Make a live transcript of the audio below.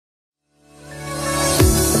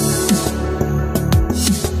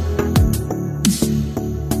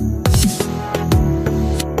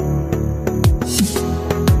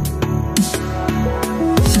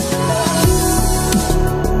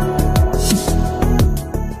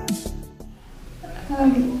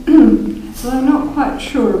Well, I'm not quite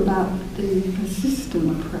sure about the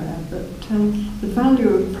persistent prayer, but the value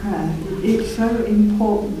of prayer, it's so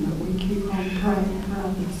important that we keep on praying for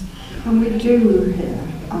others. And we do hear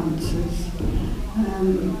answers.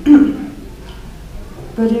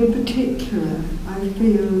 But in particular, I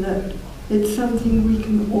feel that it's something we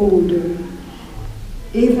can all do.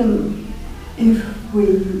 Even if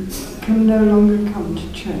we can no longer come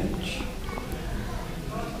to church,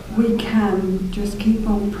 we can just keep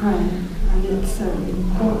on praying. And it's so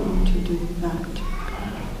important to do that.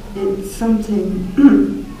 It's something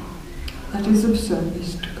that is of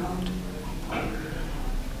service to God.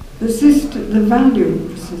 The value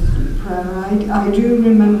of persistent prayer, I do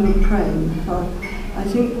remember praying for, I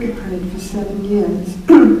think we prayed for 7 years,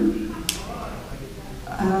 that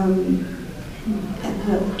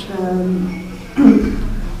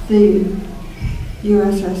the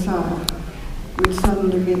USSR would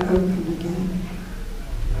suddenly be open again.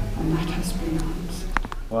 And that has been answered.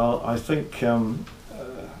 Well, I think a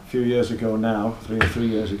few years ago now, three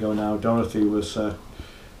years ago now, Dorothy was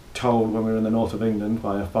told when we were in the north of England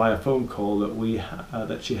by a phone call that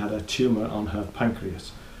that she had a tumour on her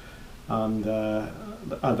pancreas. And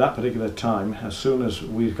at that particular time, as soon as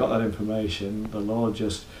we got that information, the Lord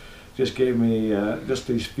just gave me just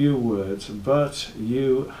these few words, but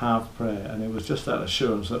you have prayer. And it was just that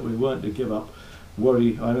assurance that we weren't to give up,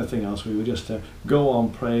 worry or anything else. We were just to go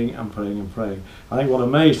on praying and praying and praying. I think what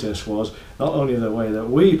amazed us was not only the way that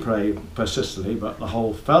we prayed persistently, but the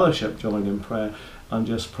whole fellowship joined in prayer and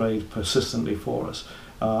just prayed persistently for us.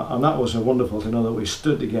 And that was wonderful to know that we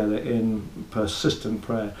stood together in persistent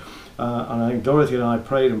prayer. And I think Dorothy and I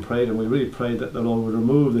prayed and prayed, and we really prayed that the Lord would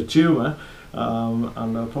remove the tumour,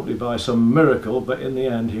 and probably by some miracle, but in the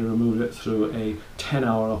end he removed it through a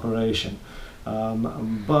 10-hour operation.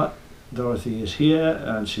 But Dorothy is here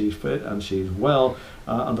and she's fit and she's well,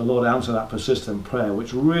 and the Lord answered that persistent prayer,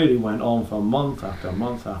 which really went on for month after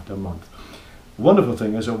month after month. The wonderful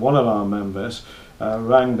thing is that one of our members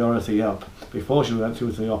rang Dorothy up before she went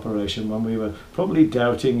through the operation, when we were probably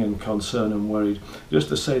doubting and concerned and worried, just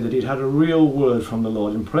to say that he'd had a real word from the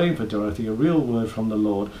Lord in praying for Dorothy, a real word from the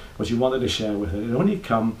Lord which he wanted to share with her. It had only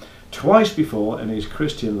come twice before in his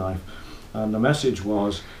Christian life, and the message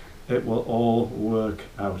was, it will all work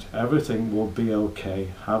out. Everything will be okay.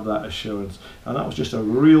 Have that assurance. And that was just a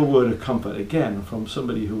real word of comfort, again, from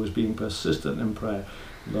somebody who was being persistent in prayer.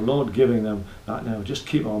 The Lord giving them that, now just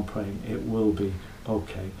keep on praying. It will be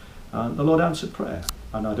okay. And the Lord answered prayer.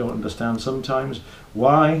 And I don't understand sometimes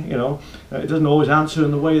why, it doesn't always answer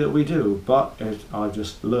in the way that we do. But I've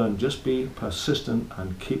just learned, just be persistent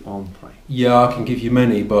and keep on praying. Yeah, I can give you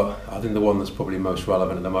many, but I think the one that's probably most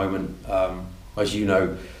relevant at the moment, as you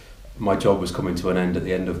know, my job was coming to an end at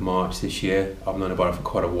the end of March this year. I've known about it for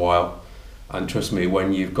quite a while. And trust me,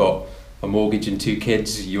 when you've got a mortgage and 2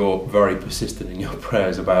 kids, you're very persistent in your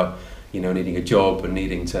prayers about, needing a job and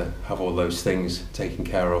needing to have all those things taken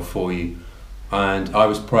care of for you. And I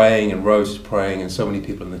was praying, and Rose was praying, and so many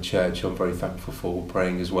people in the church I'm very thankful for were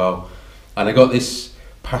praying as well. And I got this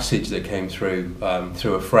passage that came through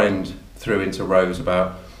a friend, through into Rose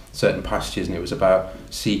about certain passages, and it was about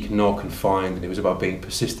seek, knock and find, and it was about being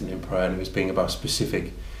persistent in prayer, and it was being about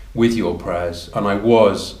specific with your prayers. And I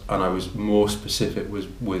was more specific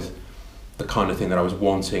with the kind of thing that I was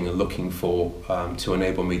wanting and looking for, to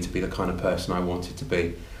enable me to be the kind of person I wanted to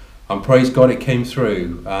be. And praise God, it came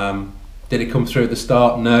through. Did it come through at the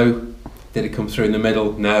start? No. Did it come through in the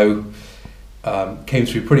middle? No. Came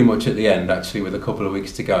through pretty much at the end, actually, with a couple of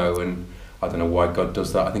weeks to go. And I don't know why God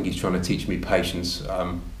does that. I think he's trying to teach me patience.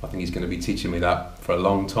 I think he's going to be teaching me that for a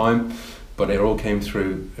long time. But it all came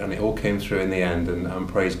through, and it all came through in the end. And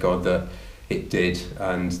praise God that it did.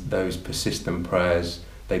 And those persistent prayers,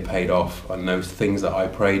 they paid off. And those things that I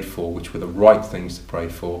prayed for, which were the right things to pray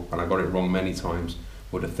for, and I got it wrong many times,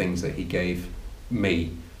 were the things that he gave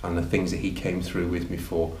me and the things that he came through with me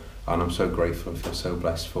for. And I'm so grateful and feel so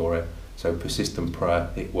blessed for it. So persistent prayer,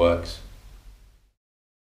 it works.